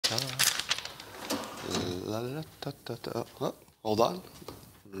Oh, hold on.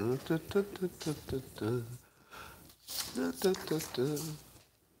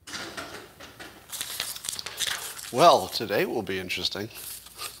 Well, today will be interesting,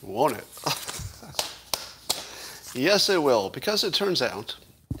 won't it? Yes, it will, because it turns out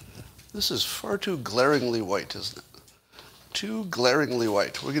this is far too glaringly white, isn't it? Too glaringly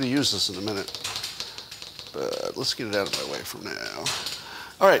white. We're going to use this in a minute, but let's get it out of my way for now.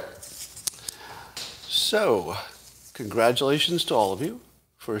 All right. So, congratulations to all of you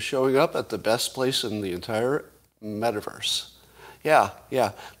for showing up at the best place in the entire metaverse. Yeah.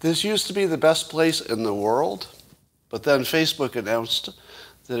 This used to be the best place in the world, but then Facebook announced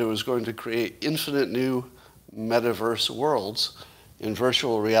that it was going to create infinite new metaverse worlds in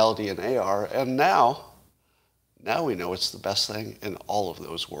virtual reality and AR, and now we know it's the best thing in all of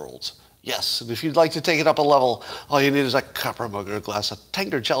those worlds. Yes, and if you'd like to take it up a level, all you need is a copper mug or a glass, a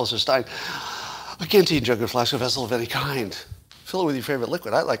tankard, chalice, or stein, a canteen, jug, or flask, or vessel of any kind. Fill it with your favorite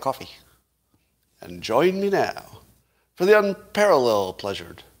liquid. I like coffee. And join me now for the unparalleled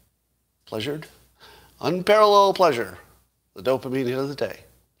unparalleled pleasure, the dopamine hit of the day.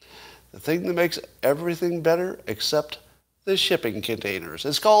 The thing that makes everything better except the shipping containers.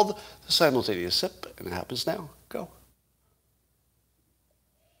 It's called the simultaneous sip, and it happens now. Go.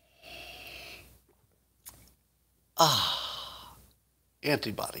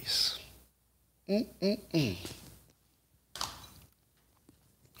 Antibodies.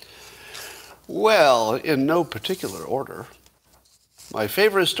 Well, in no particular order, my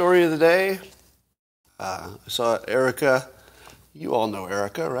favorite story of the day, I saw Erica. You all know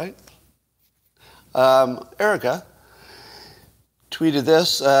Erica, right? Erica tweeted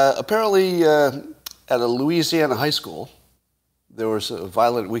this. Apparently, at a Louisiana high school, there was a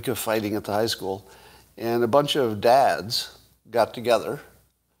violent week of fighting at the high school, and a bunch of dads got together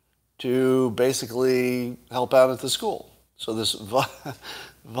to basically help out at the school. So this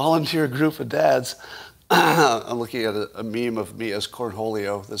volunteer group of dads, I'm looking at a meme of me as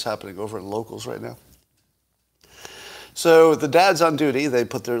Cornholio that's happening over in Locals right now. So the dads on duty, they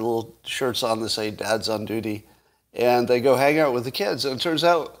put their little shirts on that say dads on duty, and they go hang out with the kids. And it turns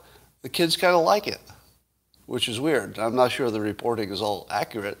out the kids kind of like it, which is weird. I'm not sure the reporting is all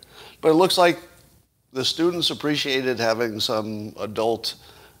accurate, but it looks like the students appreciated having some adult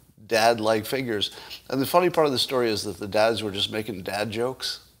dad-like figures. And the funny part of the story is that the dads were just making dad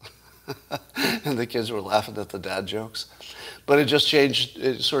jokes, and the kids were laughing at the dad jokes. But it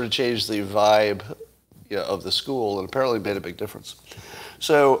sort of changed the vibe of the school, and apparently made a big difference.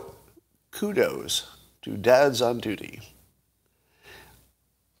 So kudos to dads on duty.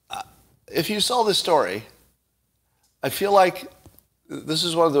 If you saw this story, I feel like this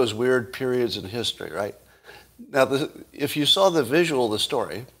is one of those weird periods in history, right? Now, if you saw the visual of the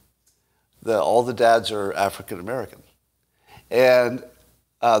story, all the dads are African American, and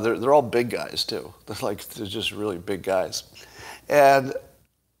they're all big guys too. They're just really big guys, and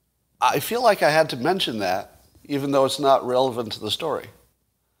I feel like I had to mention that, even though it's not relevant to the story.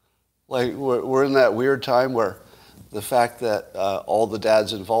 Like, we're in that weird time where the fact that all the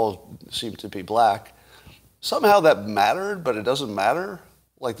dads involved seem to be black, somehow that mattered, but it doesn't matter.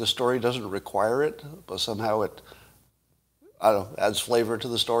 Like, the story doesn't require it, but somehow it, I don't know, adds flavor to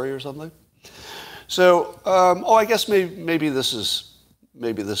the story or something. So, I guess maybe this is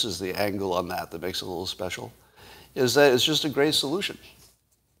the angle on that makes it a little special, is that it's just a great solution.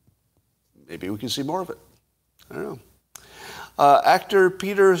 Maybe we can see more of it. I don't know. Actor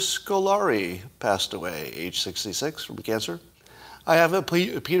Peter Scolari passed away, age 66, from cancer. I have a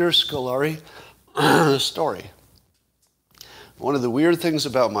Peter Scolari story. One of the weird things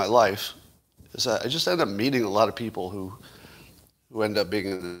about my life is that I just end up meeting a lot of people who end up being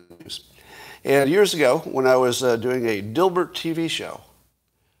in the news. And years ago, when I was doing a Dilbert TV show,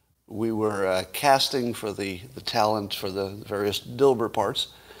 we were casting for the talent for the various Dilbert parts.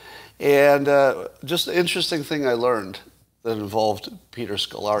 And just an interesting thing I learned that involved Peter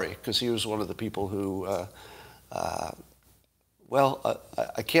Scolari, because he was one of the people who, I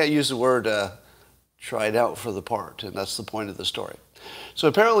can't use the word tried out for the part, and that's the point of the story. So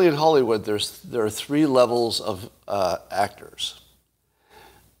apparently in Hollywood, there are 3 levels of actors.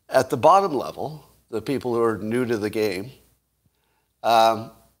 At the bottom level, the people who are new to the game,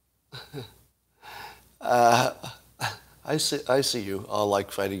 I see you. I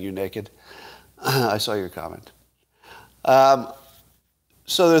like fighting you naked. I saw your comment.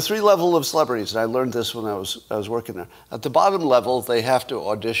 So there are 3 levels of celebrities, and I learned this when I was working there. At the bottom level, they have to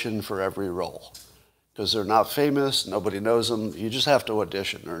audition for every role because they're not famous. Nobody knows them. You just have to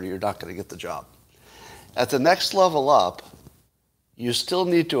audition, or you're not going to get the job. At the next level up, you still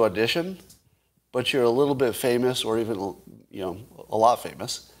need to audition, but you're a little bit famous or even, a lot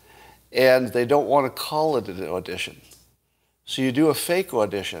famous, and they don't want to call it an audition. So you do a fake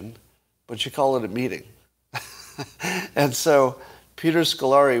audition, but you call it a meeting. And so Peter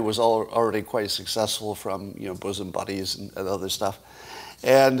Scolari was already quite successful from, Bosom Buddies and other stuff.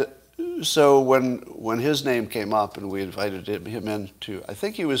 And so when his name came up and we invited him in to, I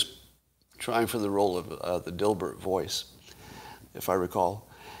think he was trying for the role of the Dilbert voice, if I recall.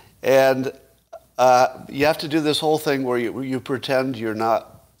 And you have to do this whole thing where you pretend you're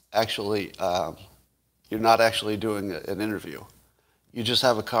not actually doing an interview. You just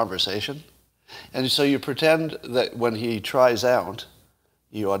have a conversation. And so you pretend that when he tries out,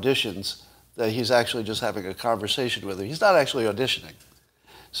 he auditions, that he's actually just having a conversation with him. He's not actually auditioning.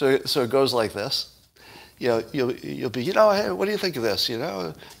 So it goes like this. You'll be, hey, what do you think of this?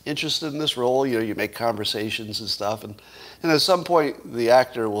 Interested in this role? You make conversations and stuff. And at some point, the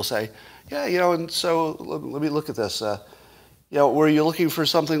actor will say, yeah, and so let me look at this. Were you looking for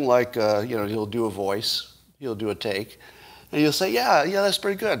something like, he'll do a voice, he'll do a take, and you'll say, yeah, that's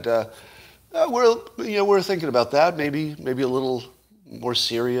pretty good. We're thinking about that. Maybe a little more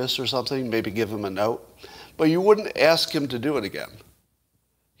serious or something. Maybe give him a note. But you wouldn't ask him to do it again.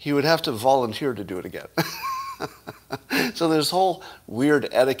 He would have to volunteer to do it again. So there's whole weird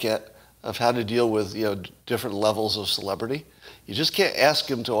etiquette of how to deal with different levels of celebrity. You just can't ask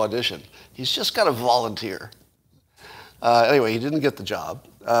him to audition. He's just got to volunteer. Anyway, he didn't get the job,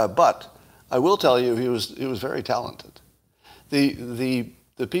 but I will tell you he was very talented.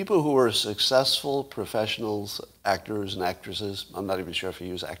 The people who are successful professionals, actors and actresses, I'm not even sure if you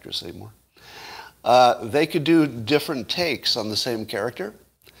use actress anymore, they could do different takes on the same character,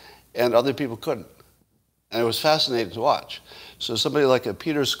 and other people couldn't. And it was fascinating to watch. So somebody like a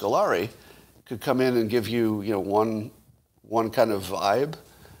Peter Scolari could come in and give you, one kind of vibe,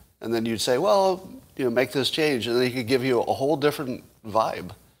 and then you'd say, well, make this change, and then he could give you a whole different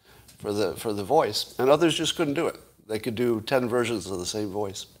vibe for the voice, and others just couldn't do it. They could do 10 versions of the same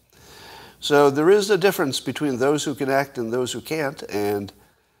voice. So there is a difference between those who can act and those who can't, and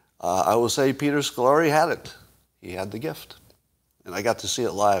I will say Peter Scolari had it. He had the gift. And I got to see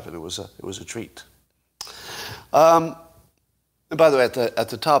it live, and it was a treat. And by the way, at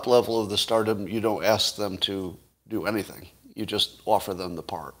the top level of the stardom, you don't ask them to do anything. You just offer them the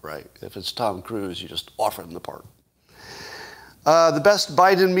part, right? If it's Tom Cruise, you just offer them the part. The best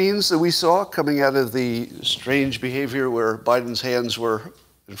Biden memes that we saw coming out of the strange behavior where Biden's hands were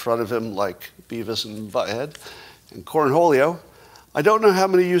in front of him like Beavis and Butthead and Cornholio. I don't know how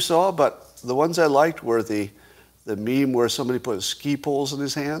many you saw, but the ones I liked were the meme where somebody put ski poles in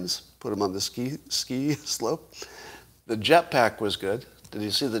his hands, put them on the ski slope. The jetpack was good. Did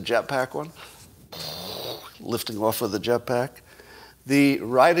you see the jetpack one? Lifting off with the jetpack. The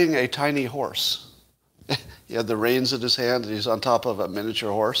riding a tiny horse. He had the reins in his hand, and he's on top of a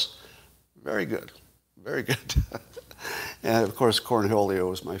miniature horse. Very good. Very good. And, of course, Cornholio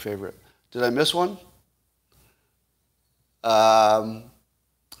was my favorite. Did I miss one?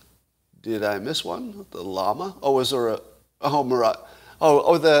 Did I miss one? The llama? Oh, was there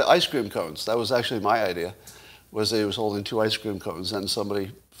the ice cream cones. That was actually my idea, was that he was holding 2 ice cream cones, and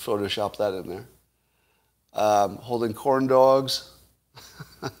somebody photoshopped that in there. Holding corn dogs.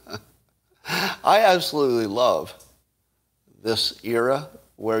 I absolutely love this era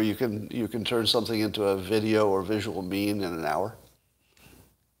where you can turn something into a video or visual meme in an hour.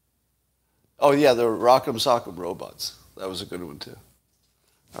 Oh yeah, the Rock'em Sock'em robots. That was a good one too.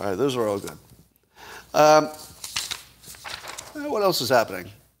 All right, those were all good. What else is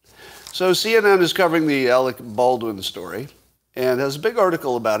happening? So CNN is covering the Alec Baldwin story and has a big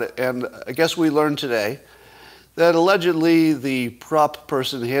article about it. And I guess we learned today that allegedly the prop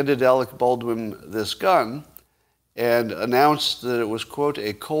person handed Alec Baldwin this gun and announced that it was, quote,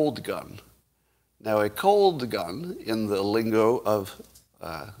 a cold gun. Now, a cold gun, in the lingo of,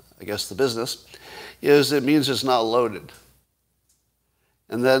 I guess, the business, it means it's not loaded.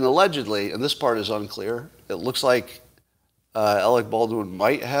 And then allegedly, and this part is unclear, it looks like Alec Baldwin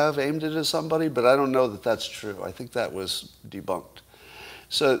might have aimed it at somebody, but I don't know that that's true. I think that was debunked.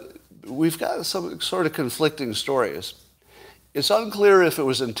 So we've got some sort of conflicting stories. It's unclear if it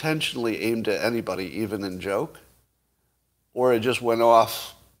was intentionally aimed at anybody, even in joke, or it just went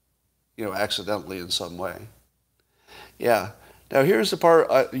off, accidentally in some way. Yeah. Now here's the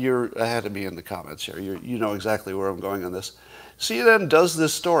part you're ahead of me in the comments here. You know exactly where I'm going on this. CNN does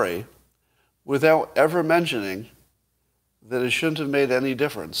this story without ever mentioning that it shouldn't have made any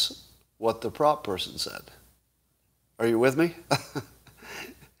difference what the prop person said. Are you with me?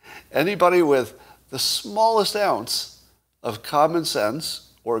 Anybody with the smallest ounce of common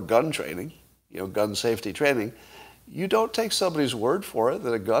sense or gun training, gun safety training, you don't take somebody's word for it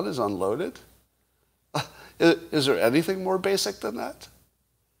that a gun is unloaded. Is there anything more basic than that?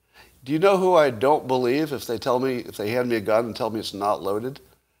 Do you know who I don't believe if they hand me a gun and tell me it's not loaded?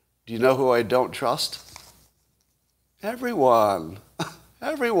 Do you know who I don't trust? Everyone.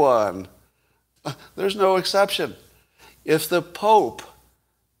 Everyone. There's no exception. If the Pope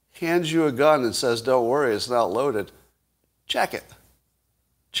hands you a gun and says, don't worry, it's not loaded, check it.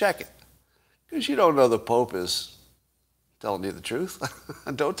 Check it. Because you don't know the Pope is telling you the truth.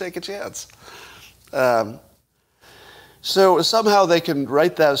 Don't take a chance. So somehow they can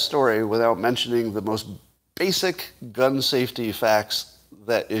write that story without mentioning the most basic gun safety facts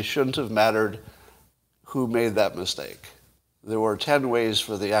that it shouldn't have mattered who made that mistake. There were 10 ways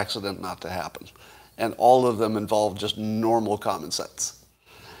for the accident not to happen, and all of them involved just normal common sense.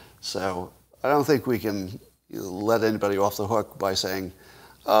 So I don't think we can let anybody off the hook by saying,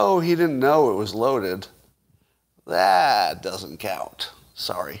 oh, he didn't know it was loaded. That doesn't count.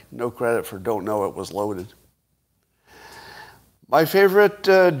 Sorry, no credit for don't know it was loaded. My favorite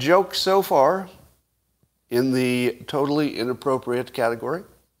joke so far in the totally inappropriate category.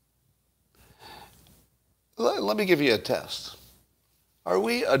 Let me give you a test. Are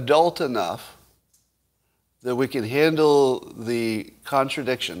we adult enough that we can handle the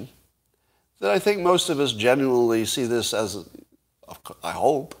contradiction that I think most of us genuinely see this as, I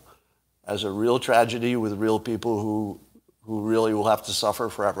hope, as a real tragedy with real people who really will have to suffer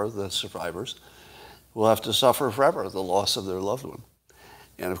forever, the survivors, will have to suffer forever the loss of their loved one.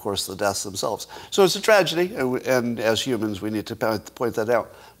 And, of course, the deaths themselves. So it's a tragedy, and as humans, we need to point that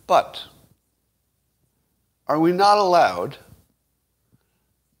out. But are we not allowed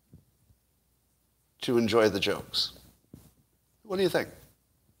to enjoy the jokes? What do you think?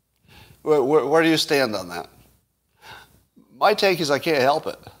 Where do you stand on that? My take is I can't help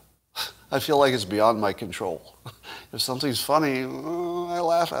it. I feel like it's beyond my control. If something's funny, I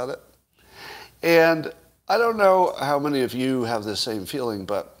laugh at it. And I don't know how many of you have the same feeling,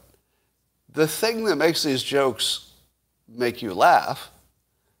 but the thing that makes these jokes make you laugh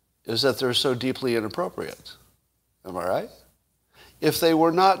is that they're so deeply inappropriate. Am I right? If they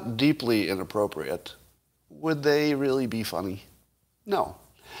were not deeply inappropriate, would they really be funny? No.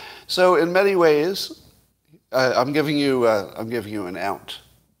 So in many ways, I'm giving you an out.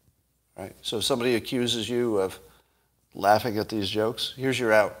 Right? So if somebody accuses you of laughing at these jokes, here's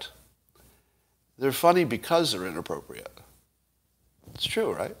your out. They're funny because they're inappropriate. It's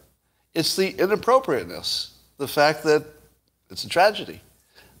true, right? It's the inappropriateness, the fact that it's a tragedy.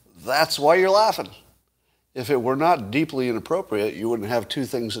 That's why you're laughing. If it were not deeply inappropriate, you wouldn't have two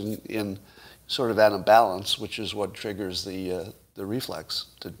things in sort of out of balance, which is what triggers the reflex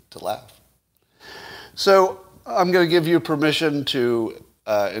to laugh. So I'm going to give you permission to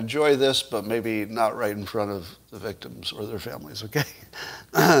enjoy this, but maybe not right in front of the victims or their families, okay?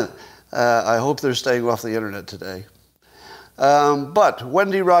 I hope they're staying off the internet today. But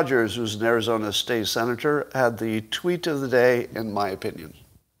Wendy Rogers, who's an Arizona state senator, had the tweet of the day, in my opinion.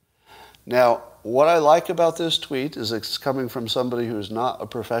 Now, what I like about this tweet is it's coming from somebody who's not a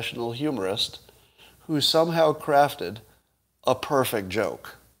professional humorist, who somehow crafted a perfect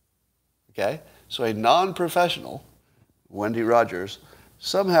joke. Okay? So a non-professional, Wendy Rogers,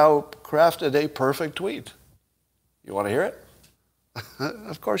 somehow crafted a perfect tweet. You want to hear it?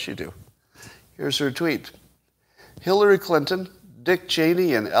 Of course you do. Here's her tweet. Hillary Clinton, Dick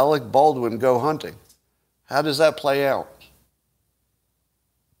Cheney, and Alec Baldwin go hunting. How does that play out?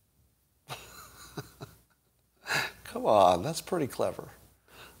 Come on, that's pretty clever.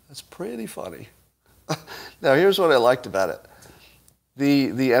 That's pretty funny. Now, here's what I liked about it.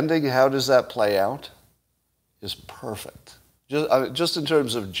 The ending, how does that play out, is perfect. Just in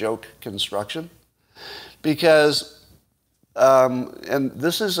terms of joke construction. Because, and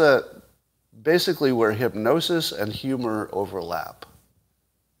this is basically where hypnosis and humor overlap.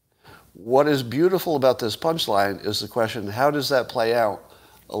 What is beautiful about this punchline is the question, how does that play out,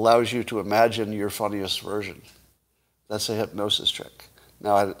 allows you to imagine your funniest version. That's a hypnosis trick.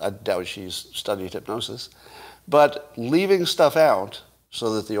 Now, I doubt she's studied hypnosis. But leaving stuff out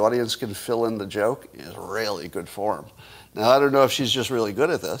so that the audience can fill in the joke is really good form. Now, I don't know if she's just really good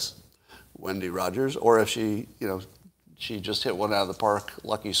at this, Wendy Rogers, or if she just hit one out of the park,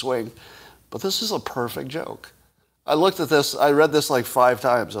 lucky swing. But this is a perfect joke. I looked at this, I read this like 5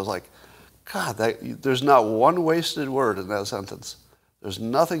 times. I was like, God, there's not one wasted word in that sentence. There's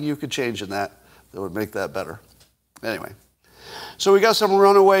nothing you could change in that would make that better. Anyway, so we got some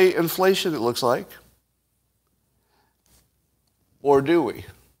runaway inflation, it looks like. Or do we?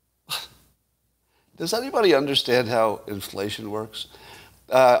 Does anybody understand how inflation works?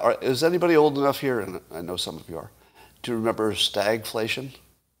 Is anybody old enough here, and I know some of you are, to remember stagflation?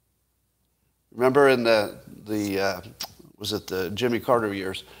 Remember in was it the Jimmy Carter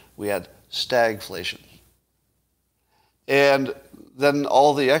years, we had stagflation. And then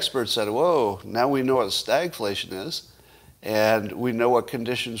all the experts said, whoa, now we know what stagflation is, and we know what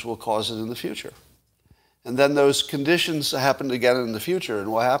conditions will cause it in the future. And then those conditions happened again in the future,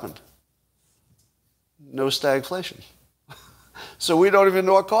 and what happened? No stagflation. So we don't even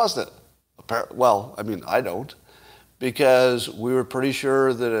know what caused it. Well, I mean, I don't, because we were pretty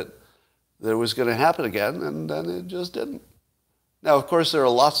sure that it was going to happen again, and then it just didn't. Now, of course, there are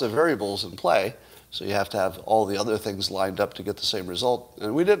lots of variables in play, so you have to have all the other things lined up to get the same result,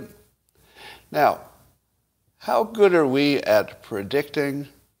 and we didn't. Now, how good are we at predicting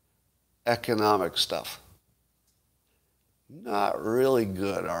economic stuff? Not really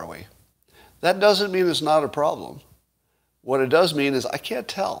good, are we? That doesn't mean it's not a problem. What it does mean is I can't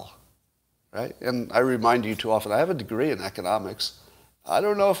tell, right? And I remind you too often, I have a degree in economics. I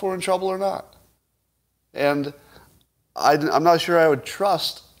don't know if we're in trouble or not. And I'm not sure I would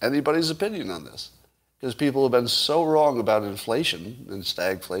trust anybody's opinion on this, because people have been so wrong about inflation and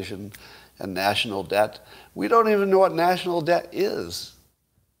stagflation and national debt. We don't even know what national debt is.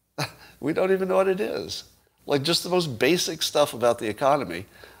 We don't even know what it is. Like, just the most basic stuff about the economy,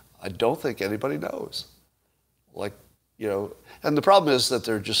 I don't think anybody knows. Like, you know, and the problem is that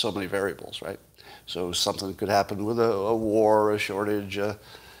there are just so many variables, right? So something could happen with a war, a shortage, you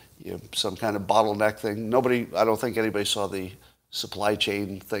know, some kind of bottleneck thing. I don't think anybody saw the supply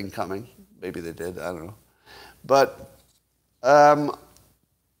chain thing coming. Maybe they did, I don't know. But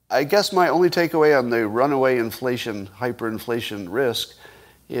I guess my only takeaway on the runaway inflation, hyperinflation risk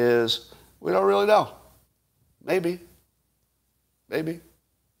is we don't really know. Maybe.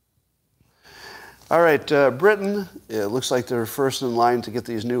 All right, Britain, it looks like they're first in line to get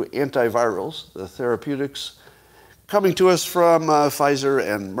these new antivirals, the therapeutics, coming to us from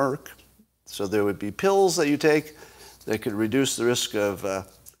Pfizer and Merck. So there would be pills that you take that could reduce the risk of,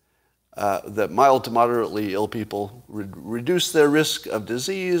 that mild to moderately ill people reduce their risk of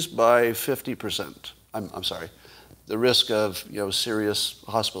disease by 50%. I'm sorry, the risk of, you know, serious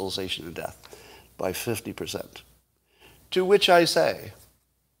hospitalization and death by 50%. To which I say,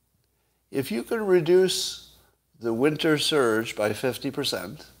 if you could reduce the winter surge by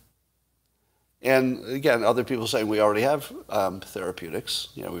 50%, and again, other people saying we already have therapeutics,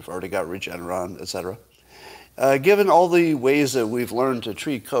 you know, we've already got Regeneron, et cetera. Given all the ways that we've learned to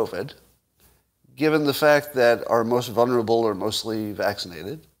treat COVID, given the fact that our most vulnerable are mostly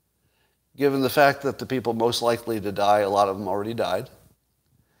vaccinated, given the fact that the people most likely to die, a lot of them already died,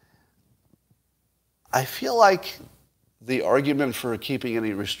 I feel like the argument for keeping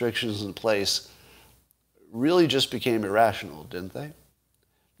any restrictions in place really just became irrational, didn't they?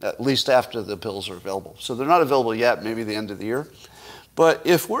 At least after the pills are available. So they're not available yet, maybe the end of the year. But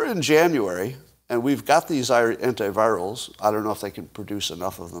if we're in January and we've got these antivirals, I don't know if they can produce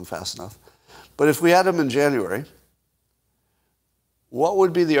enough of them fast enough, but if we had them in January, what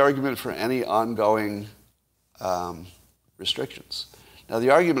would be the argument for any ongoing restrictions? Now, the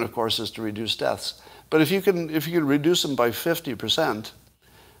argument, of course, is to reduce deaths. But if you can reduce them by 50%,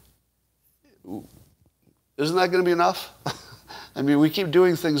 isn't that going to be enough? I mean, we keep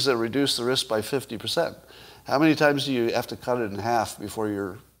doing things that reduce the risk by 50%. How many times do you have to cut it in half before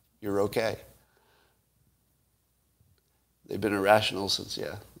you're okay? They've been irrational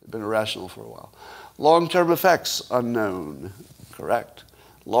they've been irrational for a while. Long-term effects, unknown. Correct.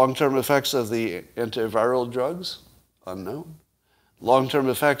 Long-term effects of the antiviral drugs, unknown. Long-term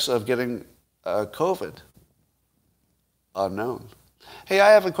effects of getting COVID, unknown. Hey, I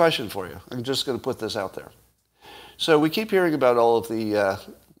have a question for you. I'm just going to put this out there. So we keep hearing about all of the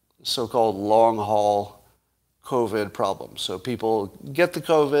so-called long-haul COVID problems. So people get the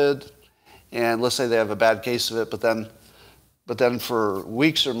COVID, and let's say they have a bad case of it, but then for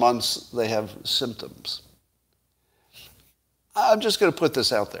weeks or months they have symptoms. I'm just going to put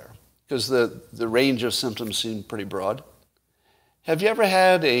this out there because the range of symptoms seem pretty broad. Have you ever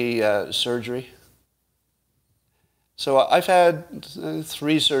had a surgery? So I've had 3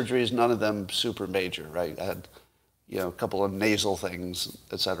 surgeries, none of them super major, right? I had, you know, a couple of nasal things,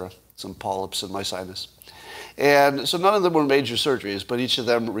 etc., some polyps in my sinus. And so none of them were major surgeries, but each of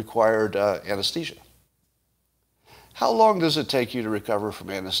them required anesthesia. How long does it take you to recover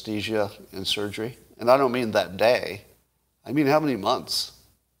from anesthesia and surgery? And I don't mean that day. I mean how many months?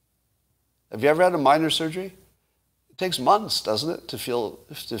 Have you ever had a minor surgery? It takes months, doesn't it, to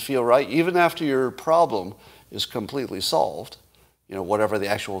feel right, even after your problem is completely solved. whatever the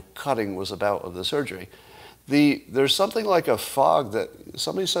actual cutting was about of the surgery. There's something like a fog that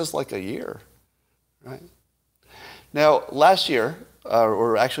somebody says like a year, right? Now, last year,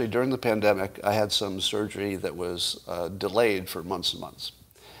 or actually during the pandemic, I had some surgery that was delayed for months and months.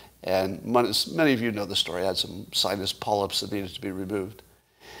 And many of you know the story. I had some sinus polyps that needed to be removed.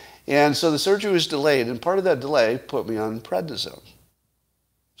 And so the surgery was delayed, and part of that delay put me on prednisone.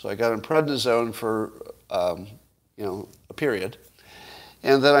 So I got on prednisone for, a period.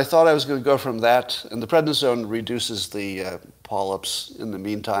 And then I thought I was going to go from that, and the prednisone reduces the polyps in the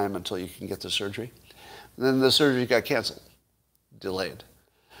meantime until you can get the surgery. And then the surgery got canceled, delayed.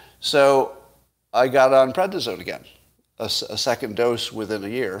 So I got on prednisone again, a second dose within a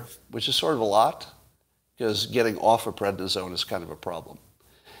year, which is sort of a lot, because getting off of prednisone is kind of a problem.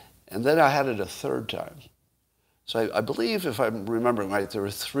 And then I had it a third time. So I believe, if I'm remembering right, there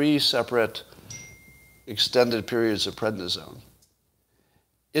were 3 separate extended periods of prednisone.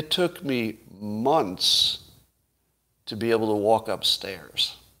 It took me months to be able to walk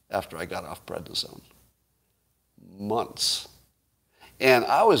upstairs after I got off prednisone. Months. And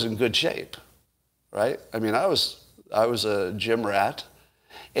I was in good shape, right? I mean, I was a gym rat.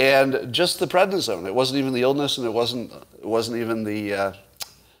 And just the prednisone. It wasn't even the illness, and it wasn't even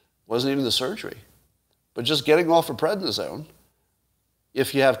the surgery. But just getting off of prednisone,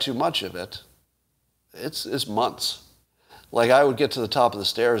 if you have too much of it, it's months. Like, I would get to the top of the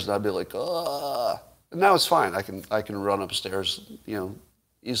stairs and I'd be like, ah. And now it's fine. I can run upstairs,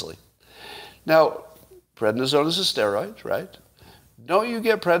 easily. Now, prednisone is a steroid, right? Don't you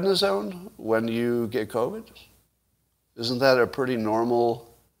get prednisone when you get COVID? Isn't that a pretty normal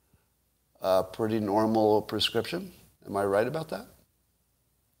prescription? Am I right about that?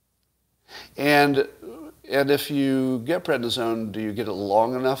 And if you get prednisone, do you get it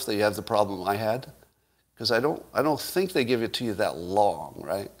long enough that you have the problem I had? Because I don't think they give it to you that long,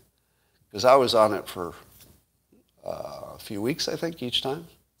 right? Because I was on it for a few weeks, I think, each time.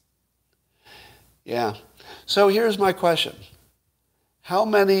 Yeah. So here's my question. How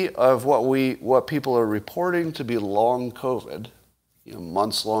many of what people are reporting to be long COVID,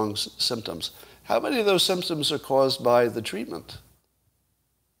 months-long symptoms, how many of those symptoms are caused by the treatment?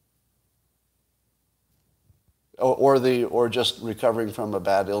 Or just recovering from a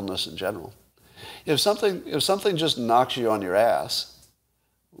bad illness in general? If something just knocks you on your ass,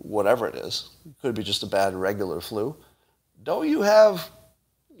 whatever it is, it could be just a bad regular flu, don't you have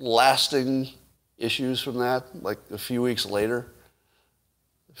lasting issues from that? Like a few weeks later,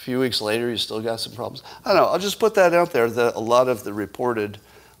 you still got some problems. I don't know. I'll just put that out there, that a lot of the reported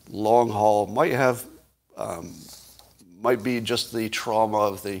long haul might be just the trauma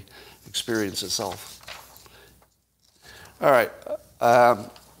of the experience itself. All right.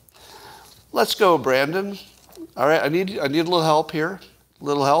 Let's go, Brandon. All right. I need a little help here.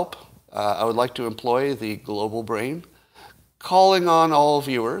 I would like to employ the global brain, calling on all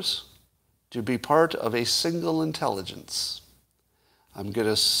viewers to be part of a single intelligence. I'm going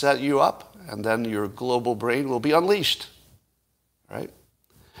to set you up, and then your global brain will be unleashed. Right?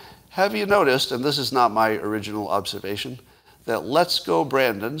 Have you noticed, and this is not my original observation, that Let's Go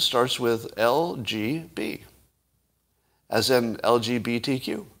Brandon starts with LGB, as in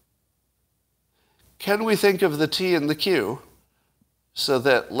LGBTQ? Can we think of the T and the Q so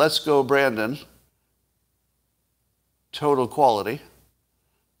that Let's Go Brandon, total quality,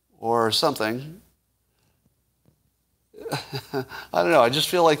 or something? I don't know. I just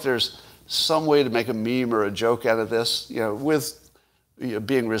feel like there's some way to make a meme or a joke out of this, with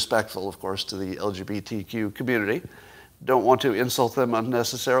being respectful, of course, to the LGBTQ community. Don't want to insult them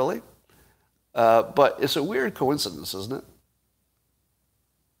unnecessarily. But it's a weird coincidence, isn't it?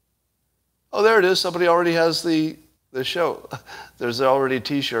 Oh, there it is. Somebody already has the show. There's already a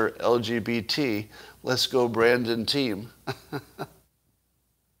T-shirt, LGBT, Let's Go Brandon Team.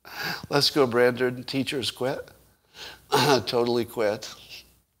 Let's Go Brandon, teachers quit. Totally quit.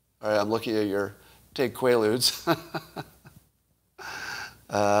 All right, I'm looking at your take Quaaludes.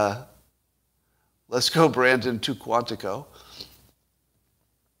 Let's Go Brandon to Quantico.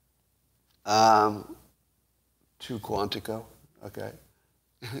 To Quantico, okay.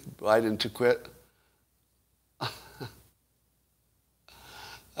 Biden to quit.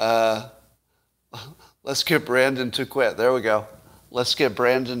 Let's get Brandon to quit. There we go. Let's get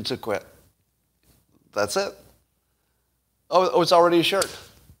Brandon to quit. That's it. Oh, it's already a shirt.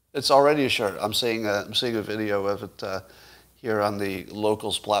 It's already a shirt. I'm seeing a video of it here on the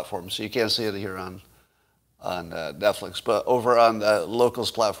Locals platform, so you can't see it here on Netflix. But over on the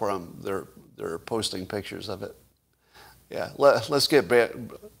Locals platform, they're posting pictures of it. Yeah, let's get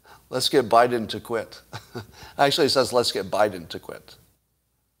Let's get Biden to quit. Actually, it says, let's get Biden to quit.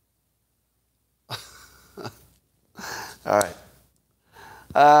 All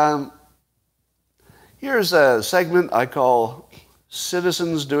right. Here's a segment I call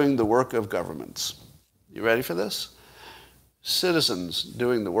Citizens Doing the Work of Governments. You ready for this? Citizens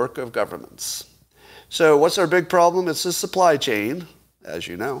doing the work of governments. So what's our big problem? It's the supply chain, as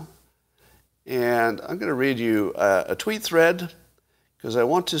you know. And I'm going to read you a tweet thread because I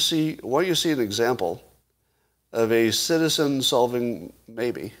want you to see an example of a citizen solving,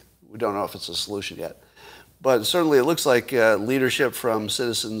 maybe, we don't know if it's a solution yet, but certainly it looks like leadership from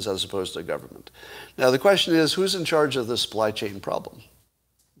citizens as opposed to government. Now the question is, who's in charge of the supply chain problem?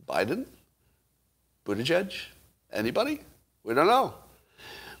 Biden? Buttigieg? Anybody? We don't know.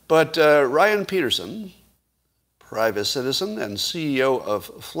 But Ryan Peterson, private citizen and CEO of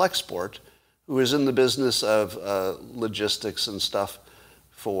Flexport, who is in the business of logistics and stuff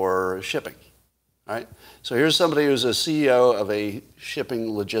for shipping. All right? So here's somebody who's a CEO of a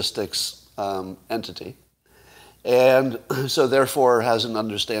shipping logistics entity, and so therefore has an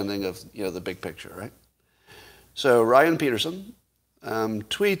understanding of the big picture, right? So Ryan Peterson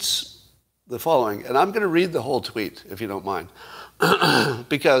tweets the following, and I'm going to read the whole tweet if you don't mind,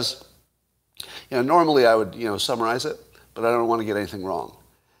 because normally I would summarize it, but I don't want to get anything wrong.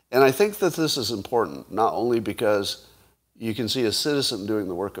 And I think that this is important, not only because you can see a citizen doing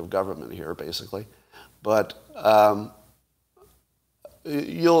the work of government here, basically, but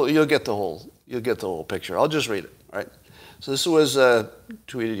you'll get the whole picture. I'll just read it. All right. So this was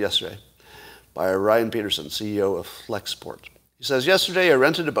tweeted yesterday by Ryan Peterson, CEO of Flexport. He says, yesterday I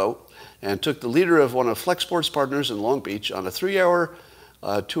rented a boat and took the leader of one of Flexport's partners in Long Beach on a 3-hour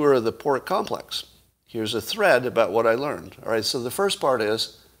tour of the port complex. Here's a thread about what I learned. All right. So the first part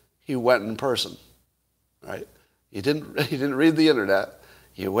is he went in person. Right. He didn't read the internet.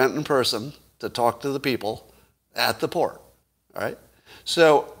 He went in person to talk to the people at the port. All right.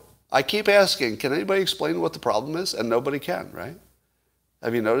 So I keep asking, can anybody explain what the problem is? And nobody can, right?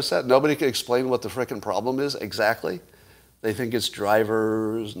 Have you noticed that? Nobody can explain what the frickin' problem is exactly. They think it's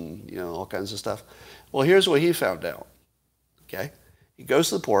drivers and all kinds of stuff. Well, here's what he found out. Okay, he goes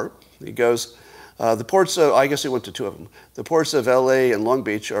to the port. He goes, the ports. I guess he went to 2 of them. The ports of L.A. and Long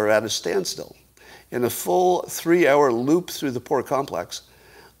Beach are at a standstill. In a full 3-hour loop through the port complex,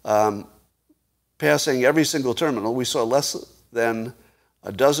 passing every single terminal, we saw less than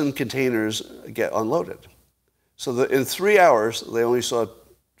a dozen containers get unloaded. So in 3 hours, they only saw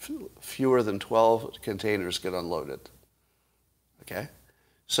fewer than 12 containers get unloaded. Okay?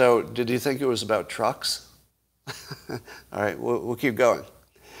 So did you think it was about trucks? All right, we'll keep going.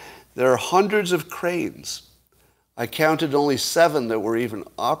 There are hundreds of cranes. I counted only 7 that were even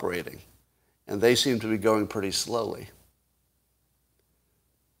operating, and they seem to be going pretty slowly.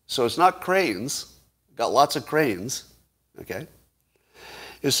 So it's not cranes. Got lots of cranes. Okay?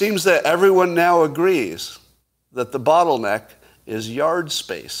 It seems that everyone now agrees that the bottleneck is yard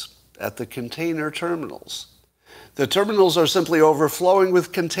space at the container terminals. The terminals are simply overflowing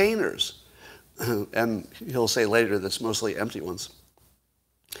with containers. And he'll say later that's mostly empty ones.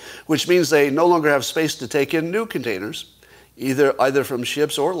 Which means they no longer have space to take in new containers, either from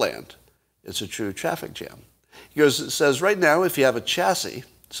ships or land. It's a true traffic jam. He goes, it says right now if you have a chassis,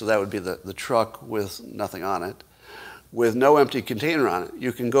 so that would be the truck with nothing on it, with no empty container on it,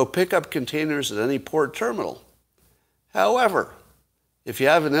 you can go pick up containers at any port terminal. However, if you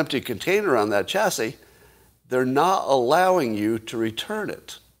have an empty container on that chassis, they're not allowing you to return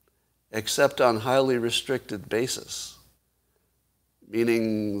it, except on highly restricted basis,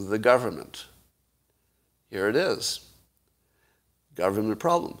 meaning the government. Here it is. Government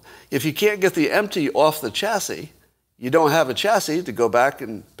problem. If you can't get the empty off the chassis, you don't have a chassis to go back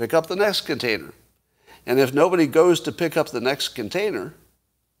and pick up the next container. And if nobody goes to pick up the next container,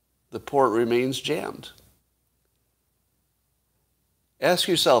 the port remains jammed. Ask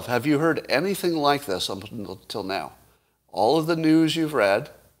yourself, have you heard anything like this up until now? All of the news you've read,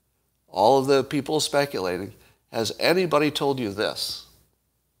 all of the people speculating, has anybody told you this?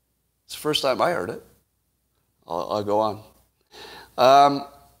 It's the first time I heard it. I'll go on.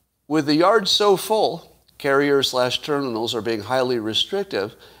 With the yards so full, carriers/terminals are being highly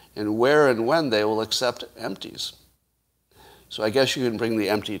restrictive in where and when they will accept empties. So I guess you can bring the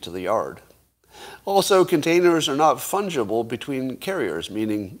empty to the yard. Also, containers are not fungible between carriers,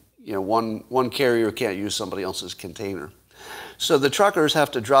 meaning one carrier can't use somebody else's container. So the truckers have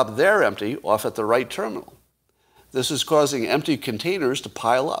to drop their empty off at the right terminal. This is causing empty containers to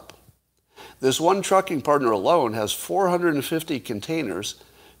pile up. This one trucking partner alone has 450 containers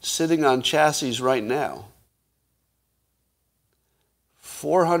sitting on chassis right now.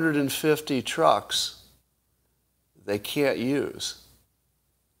 450 trucks they can't use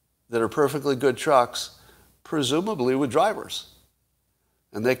that are perfectly good trucks, presumably with drivers.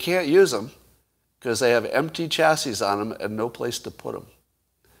 And they can't use them because they have empty chassis on them and no place to put them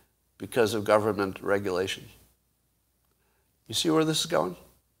because of government regulation. You see where this is going?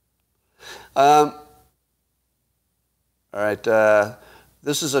 All right.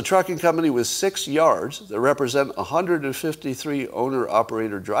 This is a trucking company with 6 yards that represent 153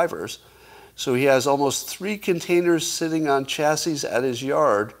 owner-operator drivers. So he has almost 3 containers sitting on chassis at his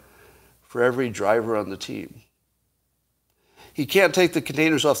yard for every driver on the team. He can't take the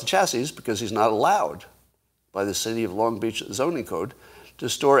containers off the chassis because he's not allowed by the City of Long Beach zoning code to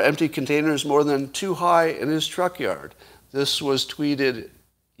store empty containers more than 2 high in his truck yard. This was tweeted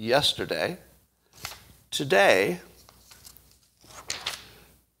yesterday. Today,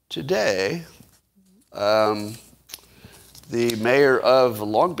 the mayor of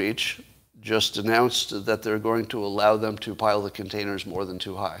Long Beach just announced that they're going to allow them to pile the containers more than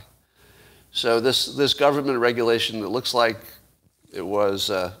 2 high. So this government regulation, it looks like it was,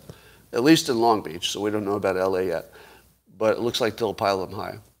 at least in Long Beach, so we don't know about LA yet, but it looks like they'll pile them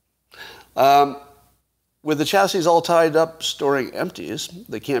high. With the chassis all tied up storing empties,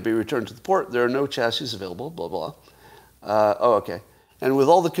 they can't be returned to the port. There are no chassis available, blah, blah. Okay. And with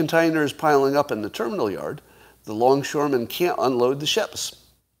all the containers piling up in the terminal yard, the longshoremen can't unload the ships,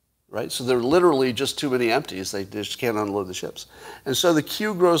 right? So they're literally just too many empties. They just can't unload the ships. And so the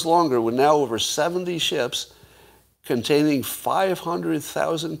queue grows longer with now over 70 ships containing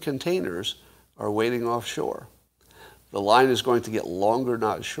 500,000 containers are waiting offshore. The line is going to get longer,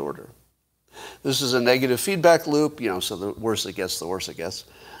 not shorter. This is a negative feedback loop, so the worse it gets, the worse it gets.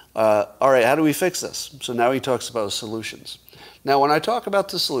 All right, how do we fix this? So now he talks about solutions. Now, when I talk about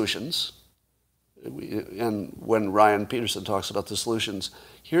the solutions, and when Ryan Peterson talks about the solutions,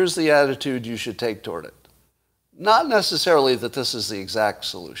 here's the attitude you should take toward it. Not necessarily that this is the exact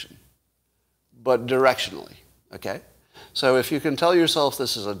solution, but directionally, okay? So if you can tell yourself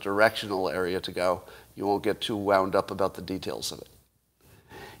this is a directional area to go, you won't get too wound up about the details of it.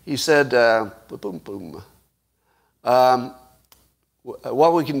 He said,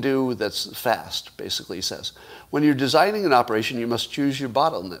 what we can do that's fast, basically, he says. When you're designing an operation, you must choose your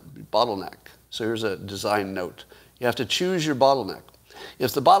bottleneck. So here's a design note. You have to choose your bottleneck.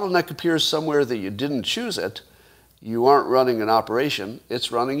 If the bottleneck appears somewhere that you didn't choose it, you aren't running an operation,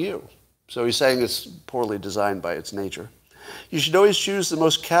 it's running you. So he's saying it's poorly designed by its nature. You should always choose the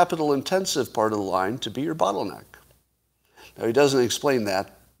most capital-intensive part of the line to be your bottleneck. Now, he doesn't explain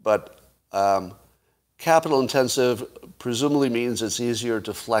that, but capital-intensive presumably means it's easier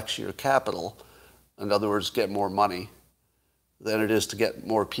to flex your capital, in other words, get more money, than it is to get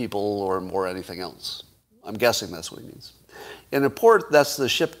more people or more anything else. I'm guessing that's what he means. In a port, that's the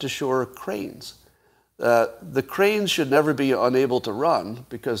ship-to-shore cranes. The cranes should never be unable to run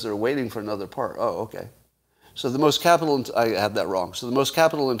because they're waiting for another part. Oh, okay. So the most I had that wrong. So the most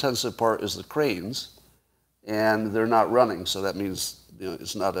capital-intensive part is the cranes, and they're not running, so that means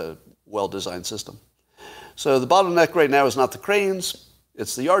it's not a well-designed system. So the bottleneck right now is not the cranes,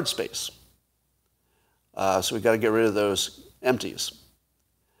 it's the yard space. So we've got to get rid of those empties.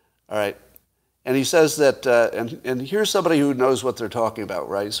 All right. And he says that, and here's somebody who knows what they're talking about,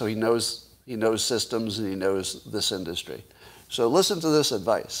 right? So he knows systems and he knows this industry. So listen to this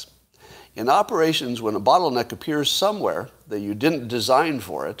advice. In operations, when a bottleneck appears somewhere that you didn't design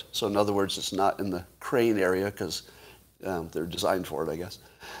for it, so in other words, it's not in the crane area because they're designed for it, I guess,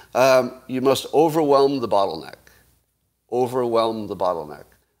 you must overwhelm the bottleneck. Overwhelm the bottleneck.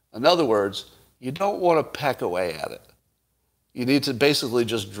 In other words, you don't want to peck away at it. You need to basically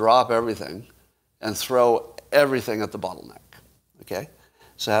just drop everything and throw everything at the bottleneck, okay?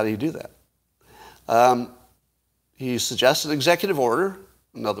 So how do you do that? He suggests an executive order,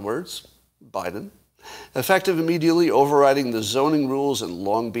 in other words, Biden, effective immediately overriding the zoning rules in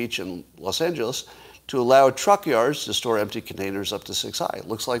Long Beach and Los Angeles to allow truck yards to store empty containers up to 6 high. It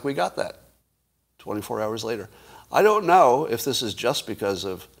looks like we got that 24 hours later. I don't know if this is just because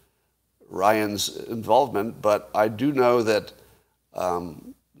of Ryan's involvement, but I do know that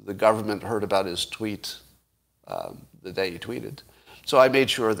the government heard about his tweet the day he tweeted. So I made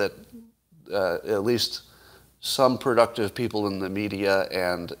sure that at least some productive people in the media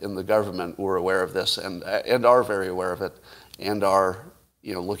and in the government were aware of this and are very aware of it and are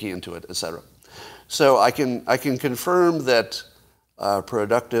looking into it, etc. So I can confirm that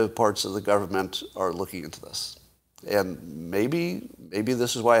productive parts of the government are looking into this. And maybe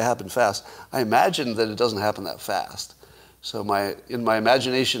this is why it happened fast. I imagine that it doesn't happen that fast. So in my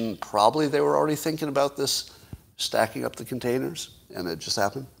imagination, probably they were already thinking about this, stacking up the containers, and it just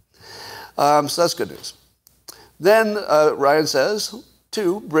happened. So that's good news. Then Ryan says,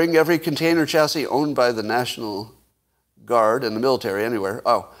 2, bring every container chassis owned by the National Guard and the military anywhere.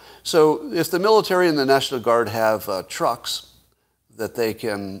 Oh, so if the military and the National Guard have trucks that they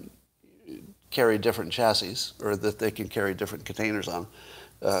can carry different chassis, or that they can carry different containers on,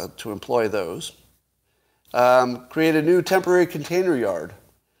 to employ those. Create a new temporary container yard.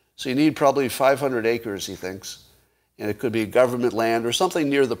 So you need probably 500 acres, he thinks, and it could be government land or something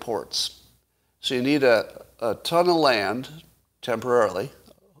near the ports. So you need a ton of land, temporarily,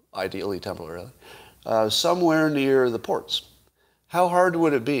 ideally temporarily, somewhere near the ports. How hard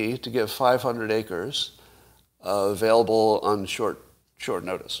would it be to get 500 acres available on short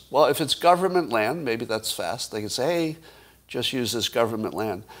notice? Well, if it's government land, maybe that's fast. They can say, hey, just use this government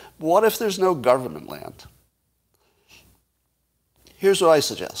land. But what if there's no government land? Here's what I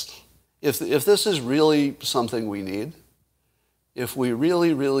suggest. If this is really something we need, if we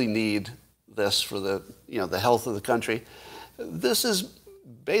really, really need this for the health of the country, this is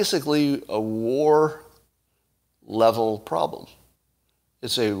basically a war-level problem.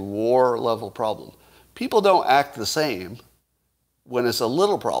 It's a war-level problem. People don't act the same when it's a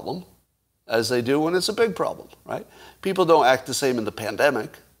little problem as they do when it's a big problem, right? People don't act the same in the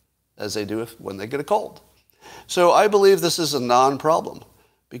pandemic as they do when they get a cold. So I believe this is a non-problem,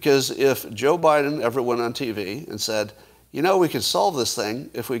 because if Joe Biden ever went on TV and said, you know, we could solve this thing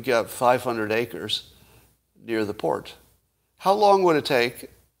if we got 500 acres near the port, how long would it take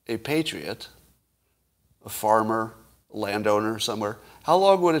a patriot, a farmer, a landowner somewhere, how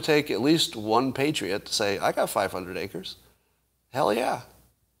long would it take at least one patriot to say, I got 500 acres? Hell yeah.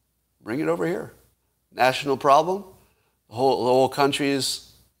 Bring it over here. National problem? The whole country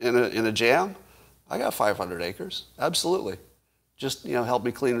is in a jam? I got 500 acres. Absolutely. Just, help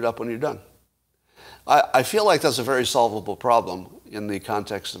me clean it up when you're done. I feel like that's a very solvable problem in the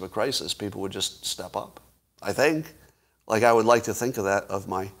context of a crisis. People would just step up. I think. Like I would like to think of that of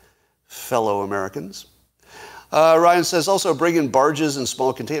my fellow Americans. Ryan says, also bring in barges and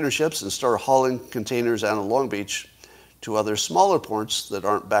small container ships and start hauling containers out of Long Beach to other smaller ports that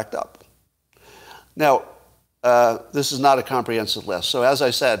aren't backed up. Now, this is not a comprehensive list. So as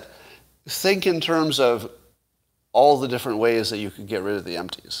I said, think in terms of all the different ways that you could get rid of the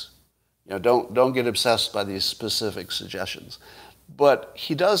empties. Don't get obsessed by these specific suggestions. But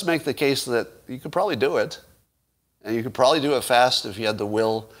he does make the case that you could probably do it, and you could probably do it fast if you had the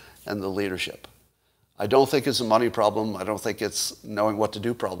will and the leadership. I don't think it's a money problem. I don't think it's knowing what to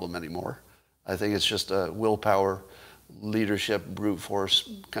do problem anymore. I think it's just a willpower, leadership, brute force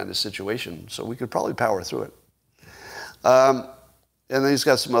kind of situation. So we could probably power through it. And then he's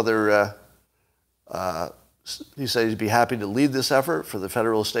got some other, he said he'd be happy to lead this effort for the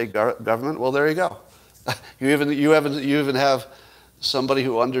federal state government. Well, there you go. You even have somebody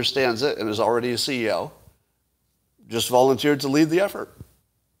who understands it and is already a CEO just volunteered to lead the effort.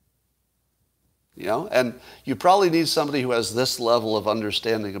 And you probably need somebody who has this level of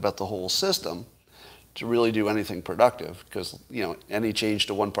understanding about the whole system to really do anything productive, because any change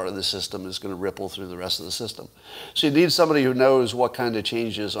to one part of the system is going to ripple through the rest of the system. So you need somebody who knows what kind of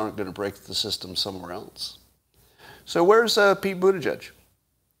changes aren't going to break the system somewhere else. So where's Pete Buttigieg?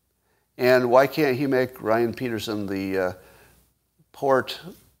 And why can't he make Ryan Peterson the port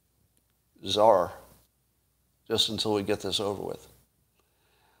czar just until we get this over with?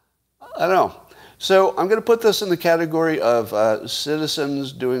 I don't know. So I'm going to put this in the category of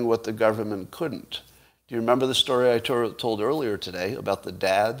citizens doing what the government couldn't. Do you remember the story I told earlier today about the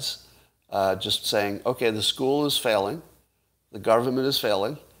dads just saying, okay, the school is failing, the government is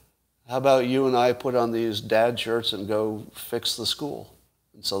failing. How about you and I put on these dad shirts and go fix the school?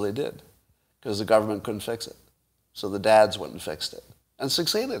 And so they did, because the government couldn't fix it. So the dads went and fixed it and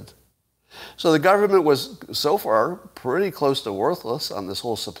succeeded. So the government was, so far, pretty close to worthless on this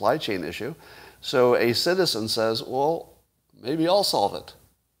whole supply chain issue. So a citizen says, well, maybe I'll solve it.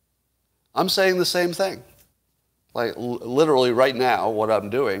 I'm saying the same thing. Like literally right now, what I'm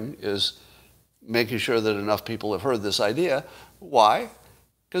doing is making sure that enough people have heard this idea. Why?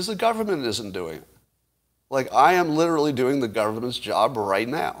 Because the government isn't doing it. Like I am literally doing the government's job right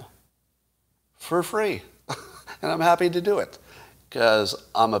now for free. And I'm happy to do it because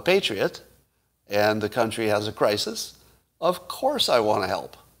I'm a patriot and the country has a crisis. Of course I want to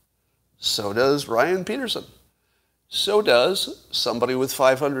help. So does Ryan Peterson. So does somebody with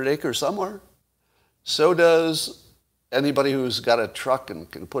 500 acres somewhere. So does anybody who's got a truck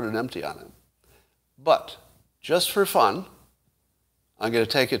and can put an empty on it. But just for fun, I'm going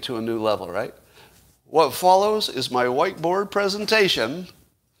to take it to a new level, right? What follows is my whiteboard presentation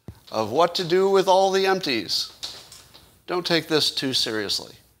of what to do with all the empties. don't take this too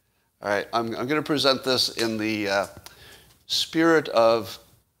seriously. All right, I'm going to present this in the spirit of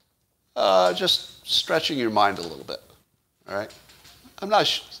just stretching your mind a little bit. All right,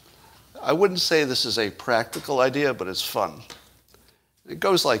 I wouldn't say this is a practical idea, but it's fun. It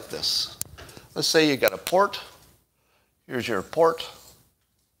goes like this. Let's say you got a port. Here's your port.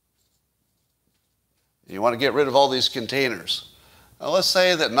 You want to get rid of all these containers. Now let's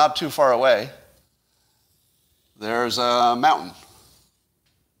say that not too far away, there's a mountain.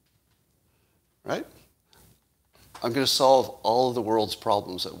 Right? I'm going to solve all of the world's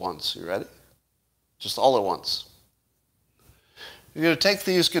problems at once. You ready? Just all at once. You're going to take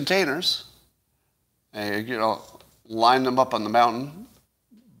these containers and line them up on the mountain,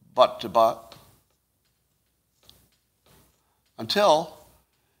 butt to butt, until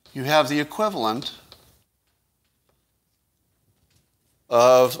you have the equivalent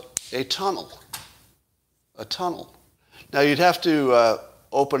of a tunnel. A tunnel. Now you'd have to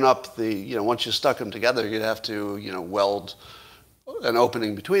open up the, once you stuck them together, you'd have to, weld an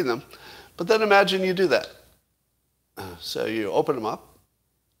opening between them. But then imagine you do that. So you open them up,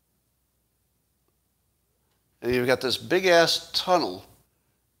 and you've got this big-ass tunnel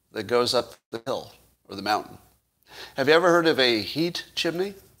that goes up the hill or the mountain. Have you ever heard of a heat chimney?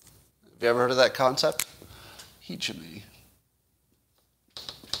 Have you ever heard of that concept? Heat chimney.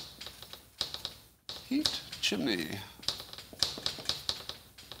 Heat chimney.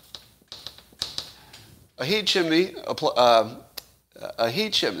 A heat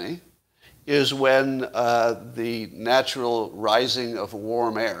chimney is when the natural rising of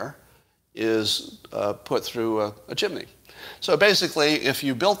warm air is put through a chimney. So basically, if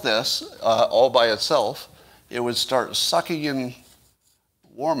you built this all by itself, it would start sucking in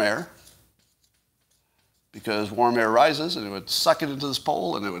warm air because warm air rises, and it would suck it into this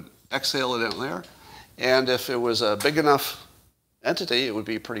pole, and it would exhale it out there. And if it was a big enough entity, it would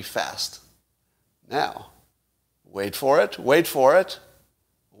be pretty fast. Now, wait for it, wait for it.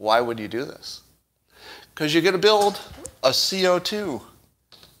 Why would you do this? Because you're going to build a CO2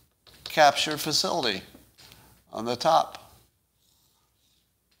 capture facility on the top.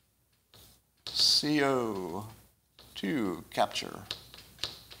 CO2 capture.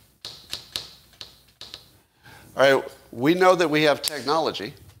 All right, we know that we have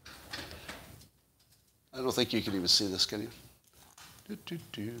technology. I don't think you can even see this, can you?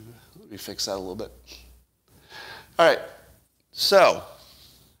 Let me fix that a little bit. All right, so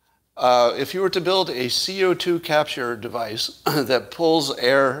if you were to build a CO2 capture device that pulls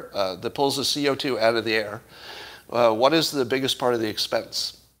air, that pulls the CO2 out of the air, what is the biggest part of the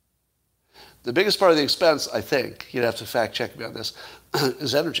expense? The biggest part of the expense, I think, you'd have to fact check me on this,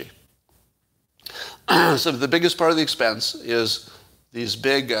 is energy. So the biggest part of the expense is these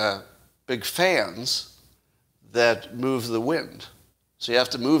big fans that move the wind. So you have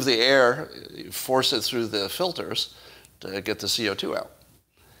to move the air, force it through the filters to get the CO2 out.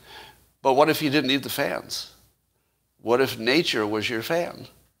 But what if you didn't need the fans? What if nature was your fan?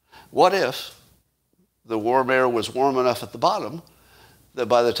 What if the warm air was warm enough at the bottom that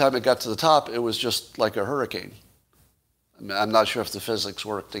by the time it got to the top, it was just like a hurricane? I mean, I'm not sure if the physics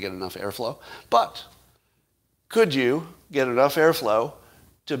work to get enough airflow, but could you get enough airflow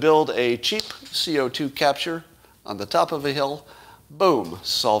to build a cheap CO2 capture on the top of a hill? Boom,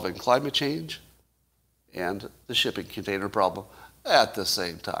 solving climate change and the shipping container problem at the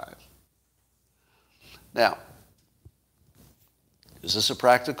same time. Now, is this a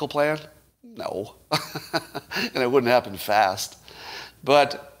practical plan? No. And it wouldn't happen fast.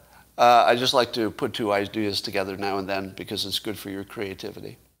 But I just like to put two ideas together now and then because it's good for your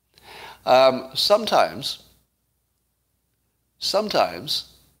creativity. Sometimes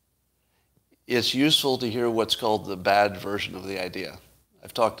it's useful to hear what's called the bad version of the idea.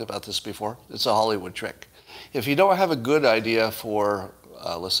 I've talked about this before. It's a Hollywood trick. If you don't have a good idea for,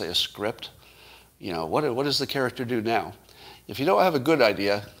 let's say, a script, what does the character do now? If you don't have a good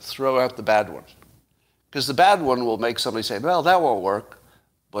idea, throw out the bad one. Because the bad one will make somebody say, well, that won't work,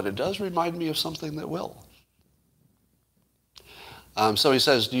 but it does remind me of something that will. So he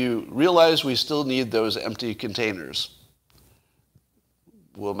says, do you realize we still need those empty containers?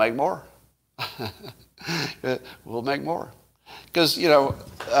 We'll make more. We'll make more. Because,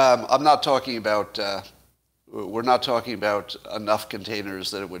 I'm not talking about, we're not talking about enough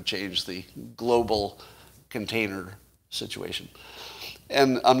containers that it would change the global container situation.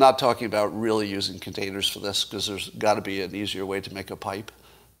 And I'm not talking about really using containers for this because there's got to be an easier way to make a pipe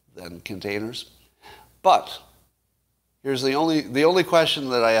than containers. But here's the only question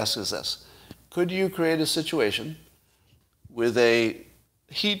that I ask is this. Could you create a situation with a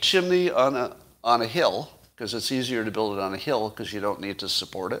heat chimney on a hill, because it's easier to build it on a hill because you don't need to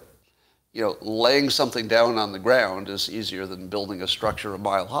support it. You know, laying something down on the ground is easier than building a structure a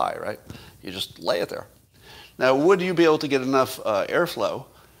mile high, right? You just lay it there. Now, would you be able to get enough airflow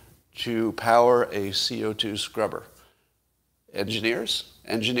to power a CO2 scrubber? Engineers?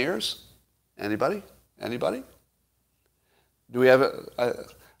 Engineers? Anybody? Anybody? Do we have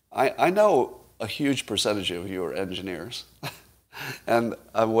I know a huge percentage of you are engineers, and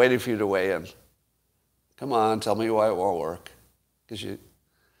I'm waiting for you to weigh in. Come on, tell me why it won't work. Because you...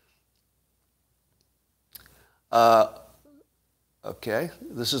 okay,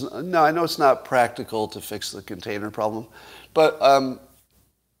 this is... No, I know it's not practical to fix the container problem, but...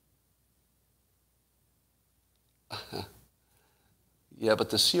 yeah, but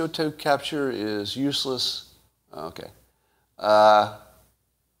the CO2 capture is useless. Okay.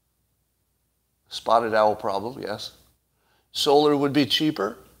 Spotted owl problem, yes. Solar would be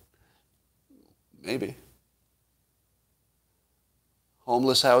cheaper? Maybe.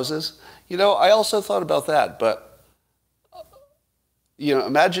 Homeless houses? You know, I also thought about that, but, you know,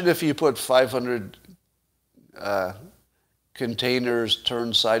 imagine if you put 500 containers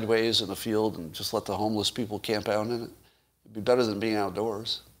turned sideways in a field and just let the homeless people camp out in it. It'd be better than being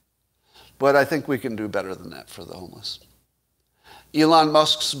outdoors. But I think we can do better than that for the homeless. Elon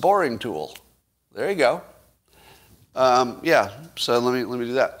Musk's boring tool. There you go. Yeah, so let me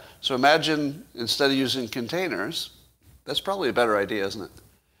do that. So imagine, instead of using containers, that's probably a better idea, isn't it?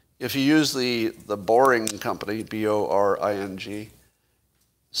 If you use the boring company, B-O-R-I-N-G,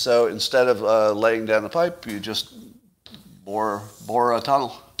 so instead of laying down a pipe, you just bore a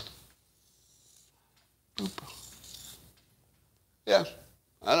tunnel. Boop. Yeah,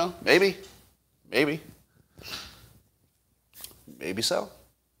 I don't know, maybe so.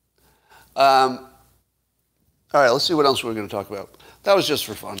 All right, let's see what else we're going to talk about. That was just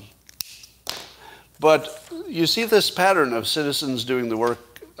for fun. But you see this pattern of citizens doing the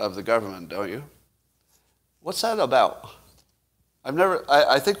work of the government, don't you? What's that about?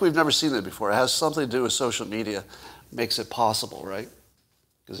 I think we've never seen it before. It has something to do with social media. Makes it possible, right?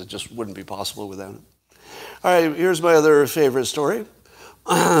 Because it just wouldn't be possible without it. All right, here's my other favorite story.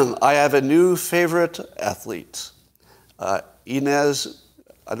 I have a new favorite athlete. Enes,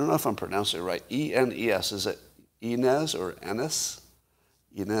 I don't know if I'm pronouncing it right. E-N-E-S. Is it Enes or Enes?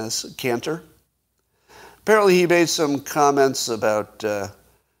 Enes Kanter. Apparently he made some comments about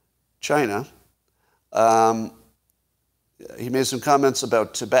China. He made some comments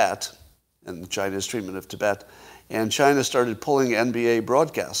about Tibet and China's treatment of Tibet. And China started pulling NBA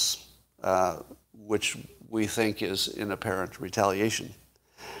broadcasts, which we think is in apparent retaliation.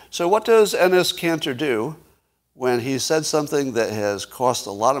 So what does Enes Kanter do when he said something that has cost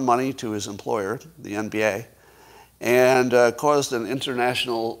a lot of money to his employer, the NBA, and caused an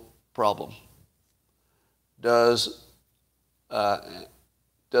international problem? Does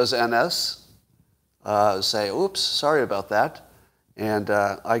Enes say, oops, sorry about that, and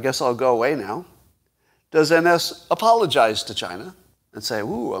I guess I'll go away now? Does Enes apologize to China and say,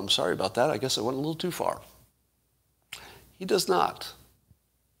 ooh, I'm sorry about that, I guess I went a little too far? He does not.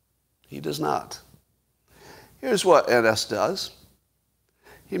 He does not. Here's what Enes does.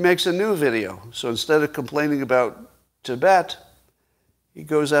 He makes a new video. So instead of complaining about Tibet, he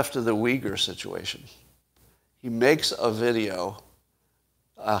goes after the Uyghur situation. He makes a video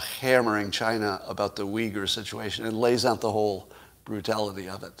hammering China about the Uyghur situation and lays out the whole brutality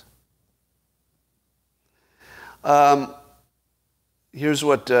of it. Here's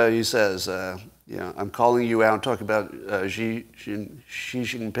what he says. I'm calling you out, talking about Xi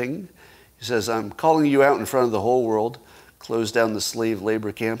Jinping. He says, I'm calling you out in front of the whole world. Close down the slave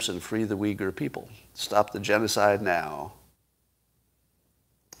labor camps and free the Uyghur people. Stop the genocide now.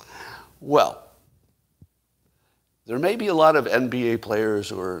 Well, there may be a lot of NBA players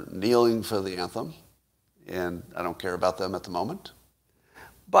who are kneeling for the anthem, and I don't care about them at the moment.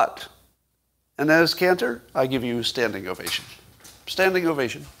 But, Enes Kanter, I give you standing ovation. Standing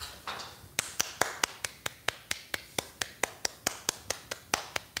ovation.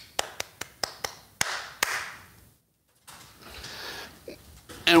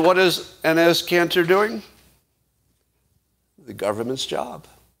 And what is Enes Kanter doing? The government's job.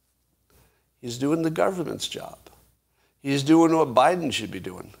 He's doing the government's job. He's doing what Biden should be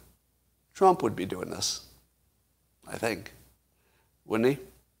doing. Trump would be doing this, I think. Wouldn't he?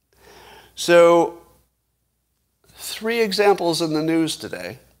 So, 3 examples in the news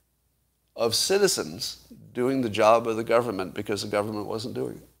today of citizens doing the job of the government because the government wasn't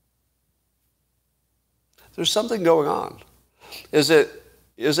doing it. There's something going on. Is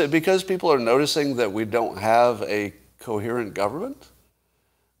it because people are noticing that we don't have a coherent government?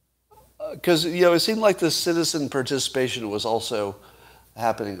 because it seemed like the citizen participation was also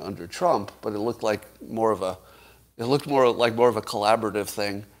happening under Trump, but it looked like more of a collaborative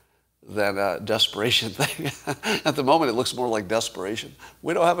thing than a desperation thing. At the moment, it looks more like desperation.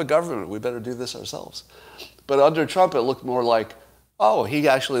 We don't have a government. We better do this ourselves. But under Trump, it looked more like, oh, he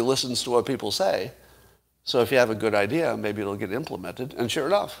actually listens to what people say. So if you have a good idea, maybe it'll get implemented. And sure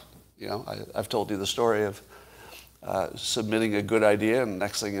enough, I've told you the story of submitting a good idea, and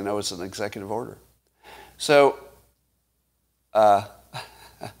next thing you know, it's an executive order. So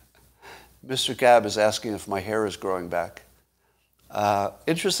Mr. Cab is asking if my hair is growing back.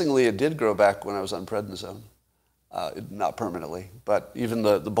 Interestingly, it did grow back when I was on prednisone. Not permanently, but even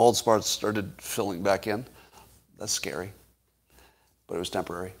the bald spots started filling back in. That's scary, but it was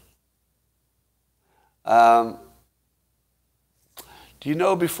temporary. Do you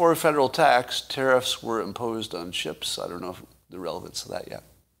know before federal tax, tariffs were imposed on ships? I don't know the relevance of that yet.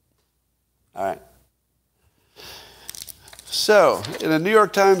 All right. So, in a New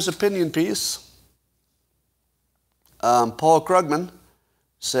York Times opinion piece, Paul Krugman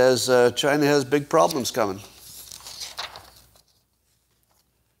says China has big problems coming.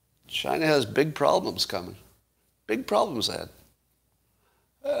 China has big problems coming. Big problems ahead.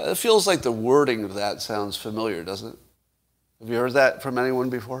 It feels like the wording of that sounds familiar, doesn't it? Have you heard that from anyone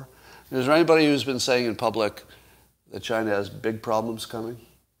before? Is there anybody who's been saying in public that China has big problems coming?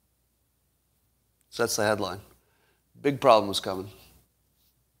 So that's the headline. Big problems coming.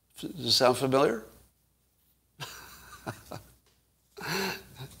 Does it sound familiar?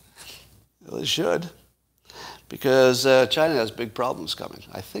 Well, it should. Because China has big problems coming.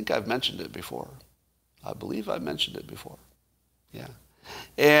 I think I've mentioned it before. I believe I've mentioned it before. Yeah.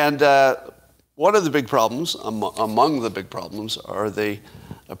 And one of the big problems, among the big problems, are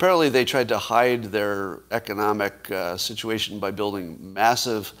apparently they tried to hide their economic situation by building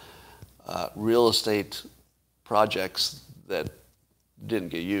massive real estate projects that didn't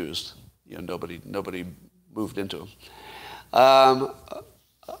get used. Nobody moved into them.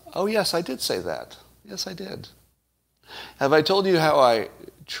 Oh yes, I did say that. Yes, I did. Have I told you how I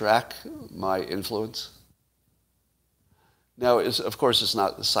track my influence? Now, of course, it's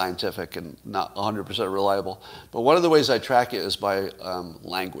not scientific and not 100% reliable, but one of the ways I track it is by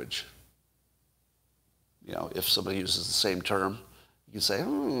language. If somebody uses the same term, you can say, I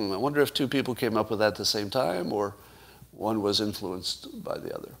wonder if two people came up with that at the same time, or one was influenced by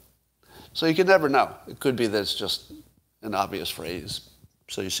the other. So you can never know. It could be that it's just an obvious phrase,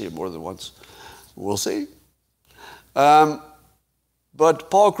 so you see it more than once. We'll see. But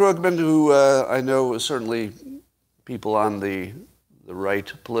Paul Krugman, who I know certainly people on the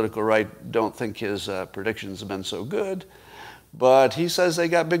right, political right, don't think his predictions have been so good, but he says they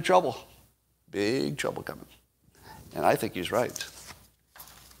got big trouble. Big trouble coming. And I think he's right.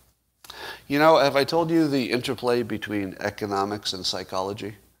 Have I told you the interplay between economics and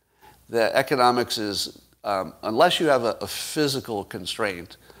psychology? The economics is, unless you have a physical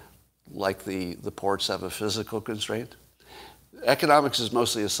constraint, like the ports have a physical constraint, economics is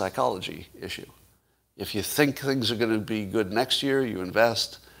mostly a psychology issue. If you think things are going to be good next year, you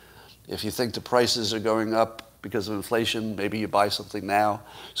invest. If you think the prices are going up because of inflation, maybe you buy something now.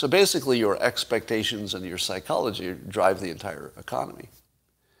 So basically your expectations and your psychology drive the entire economy.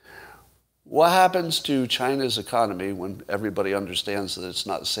 What happens to China's economy when everybody understands that it's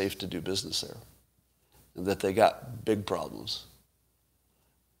not safe to do business there and that they got big problems?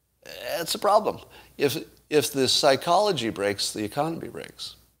 It's a problem. If the psychology breaks, the economy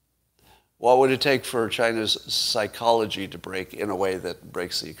breaks. What would it take for China's psychology to break in a way that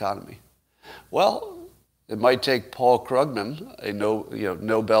breaks the economy? Well, it might take Paul Krugman, a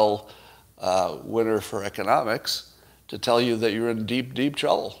Nobel winner for economics, to tell you that you're in deep, deep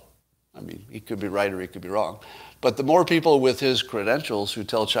trouble. I mean, he could be right or he could be wrong. But the more people with his credentials who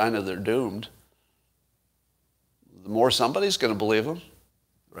tell China they're doomed, the more somebody's going to believe him,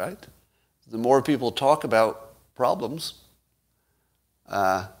 right? The more people talk about problems.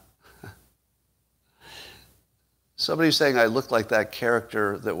 Somebody's saying I look like that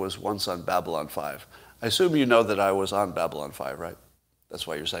character that was once on Babylon 5. I assume you know that I was on Babylon 5, right? That's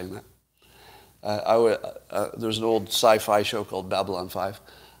why you're saying that? There's an old sci-fi show called Babylon 5.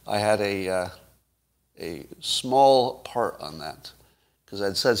 I had a small part on that because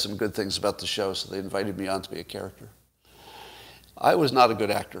I'd said some good things about the show, so they invited me on to be a character. I was not a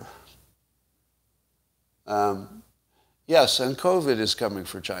good actor. Yes, and COVID is coming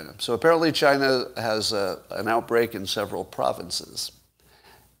for China. So apparently China has an outbreak in several provinces.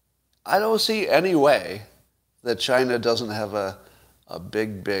 I don't see any way that China doesn't have a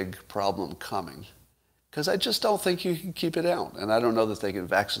big, big problem coming. because I just don't think you can keep it down. And I don't know that they can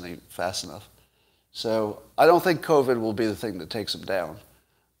vaccinate fast enough. So I don't think COVID will be the thing that takes them down.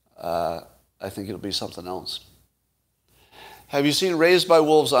 I think it'll be something else. Have you seen Raised by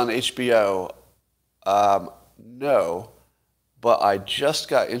Wolves on HBO? No, but I just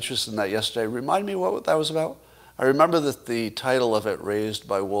got interested in that yesterday. Remind me what that was about? I remember that the title of it, Raised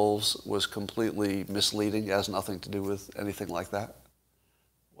by Wolves, was completely misleading. It has nothing to do with anything like that.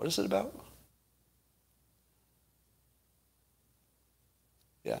 What is it about?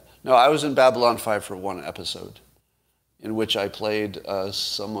 Yeah. No, I was in Babylon 5 for one episode in which I played I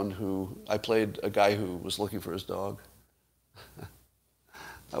played a guy who was looking for his dog.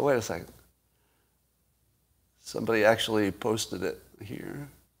 Oh, wait a second. Somebody actually posted it here.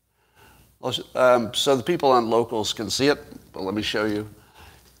 So the people on Locals can see it, but let me show you.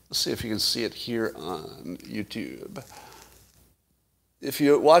 Let's see if you can see it here on YouTube. If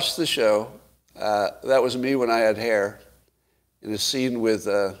you watch the show, that was me when I had hair, in a scene with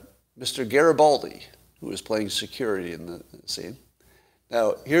Mr. Garibaldi, who was playing security in the scene.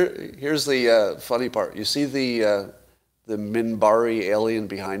 Now, here's the funny part. You see the Minbari alien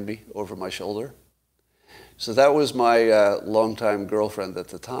behind me over my shoulder? So that was my longtime girlfriend at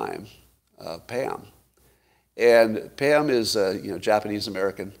the time, Pam. And Pam is Japanese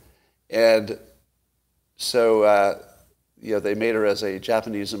American. And so they made her as a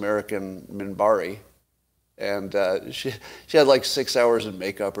Japanese American Minbari. And she had like 6 hours in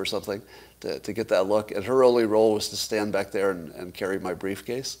makeup or something to get that look. And her only role was to stand back there and carry my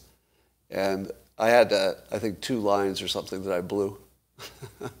briefcase. And I had, I think, 2 lines or something that I blew.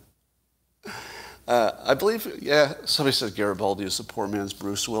 I believe, somebody said Garibaldi is the poor man's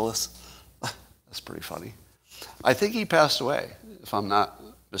Bruce Willis. That's pretty funny. I think he passed away, if I'm not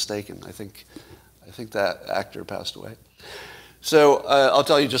mistaken. I think that actor passed away. So I'll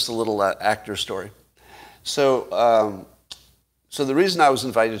tell you just a little actor story. So the reason I was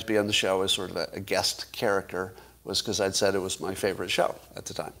invited to be on the show as sort of a guest character was because I'd said it was my favorite show at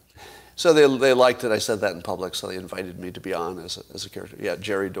the time. So they liked it. I said that in public, so they invited me to be on as a character. Yeah,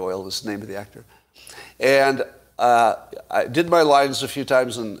 Jerry Doyle is the name of the actor. And I did my lines a few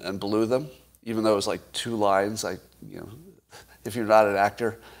times and blew them, even though it was like 2 lines. If you're not an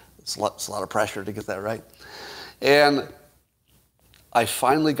actor, it's a lot of pressure to get that right. And I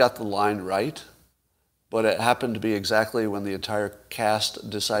finally got the line right, but it happened to be exactly when the entire cast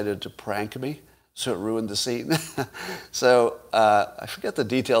decided to prank me, so it ruined the scene. So I forget the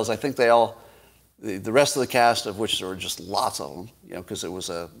details. I think the rest of the cast, of which there were just lots of them, because it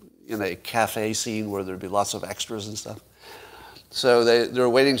was in a cafe scene where there'd be lots of extras and stuff. So they were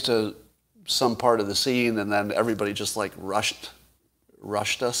waiting to some part of the scene, and then everybody just like rushed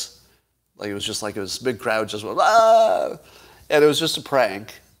us. Like it was this big crowd just went, ah! And it was just a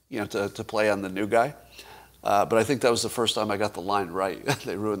prank, to play on the new guy. But I think that was the first time I got the line right.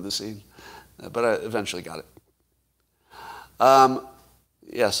 They ruined the scene. But I eventually got it.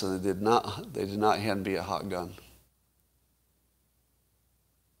 Yes, and they did not hand me a hot gun.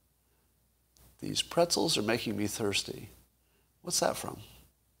 These pretzels are making me thirsty. What's that from?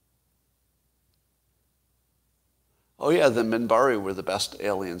 Oh yeah, the Minbari were the best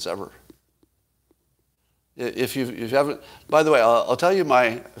aliens ever. If you haven't, by the way, I'll tell you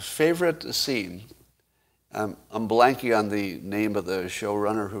my favorite scene. I'm blanking on the name of the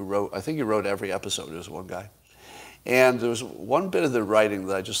showrunner who wrote, I think he wrote every episode. It was one guy. And there was one bit of the writing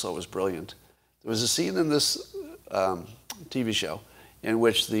that I just thought was brilliant. There was a scene in this TV show in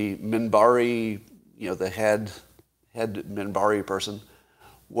which the Minbari, the head Minbari person,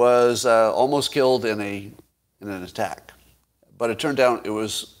 was almost killed in an attack. But it turned out it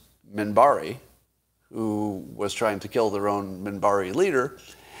was Minbari who was trying to kill their own Minbari leader.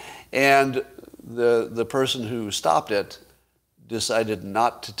 And the person who stopped it decided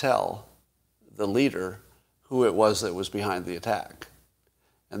not to tell the leader who it was that was behind the attack.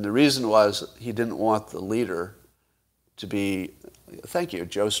 And the reason was he didn't want the leader to be, thank you,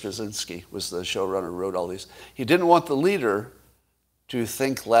 Joe Straczynski was the showrunner who wrote all these. He didn't want the leader to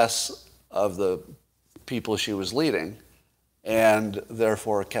think less of the people she was leading, and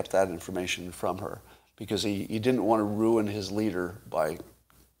therefore kept that information from her, because he didn't want to ruin his leader by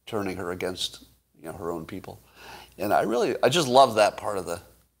turning her against her own people. And I just love that part of the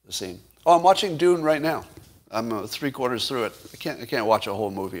scene. Oh, I'm watching Dune right now. I'm 3/4 through it. I can't watch a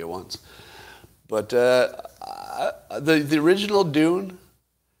whole movie at once. But the original Dune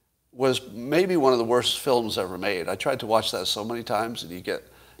was maybe one of the worst films ever made. I tried to watch that so many times, and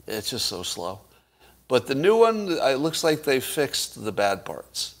it's just so slow. But the new one, it looks like they fixed the bad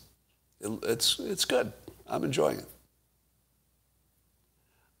parts. It's good. I'm enjoying it.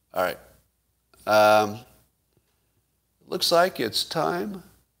 All right. Looks like it's time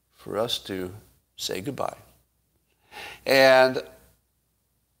for us to say goodbye. And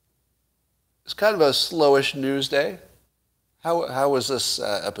it's kind of a slowish news day. How was this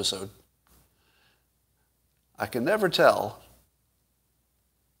episode? I can never tell.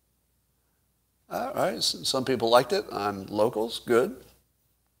 All right, some people liked it on locals. Good.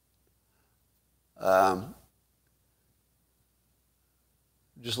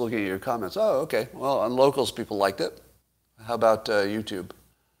 Just looking at your comments. Oh, okay. Well, on locals, people liked it. How about YouTube?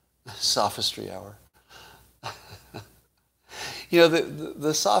 Sophistry hour. You know,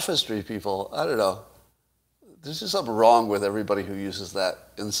 the sophistry people, I don't know. There's just something wrong with everybody who uses that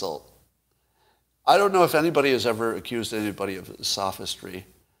insult. I don't know if anybody has ever accused anybody of sophistry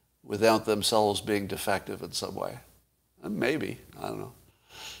without themselves being defective in some way. Maybe. I don't know.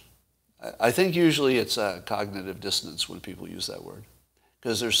 I think usually it's a cognitive dissonance when people use that word.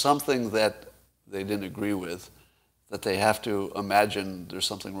 Because there's something that they didn't agree with that they have to imagine there's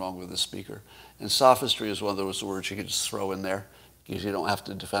something wrong with the speaker. And sophistry is one of those words you can just throw in there because you don't have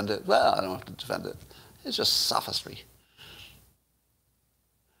to defend it. Well, I don't have to defend it. It's just sophistry.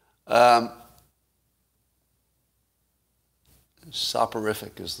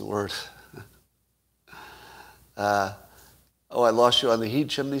 Soporific is the word. Oh, I lost you on the heat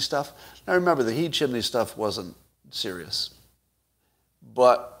chimney stuff. Now remember, the heat chimney stuff wasn't serious.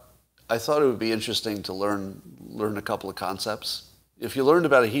 But I thought it would be interesting to learn a couple of concepts. If you learned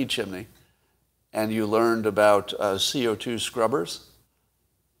about a heat chimney and you learned about CO2 scrubbers,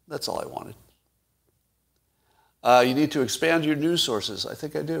 that's all I wanted. You need to expand your news sources. I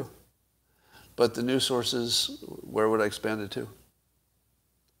think I do. But the news sources, where would I expand it to?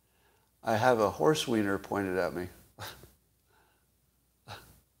 I have a horse wiener pointed at me.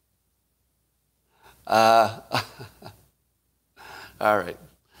 All right.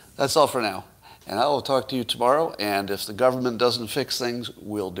 That's all for now. And I will talk to you tomorrow. And if the government doesn't fix things,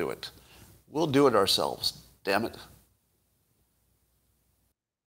 we'll do it. We'll do it ourselves. Damn it.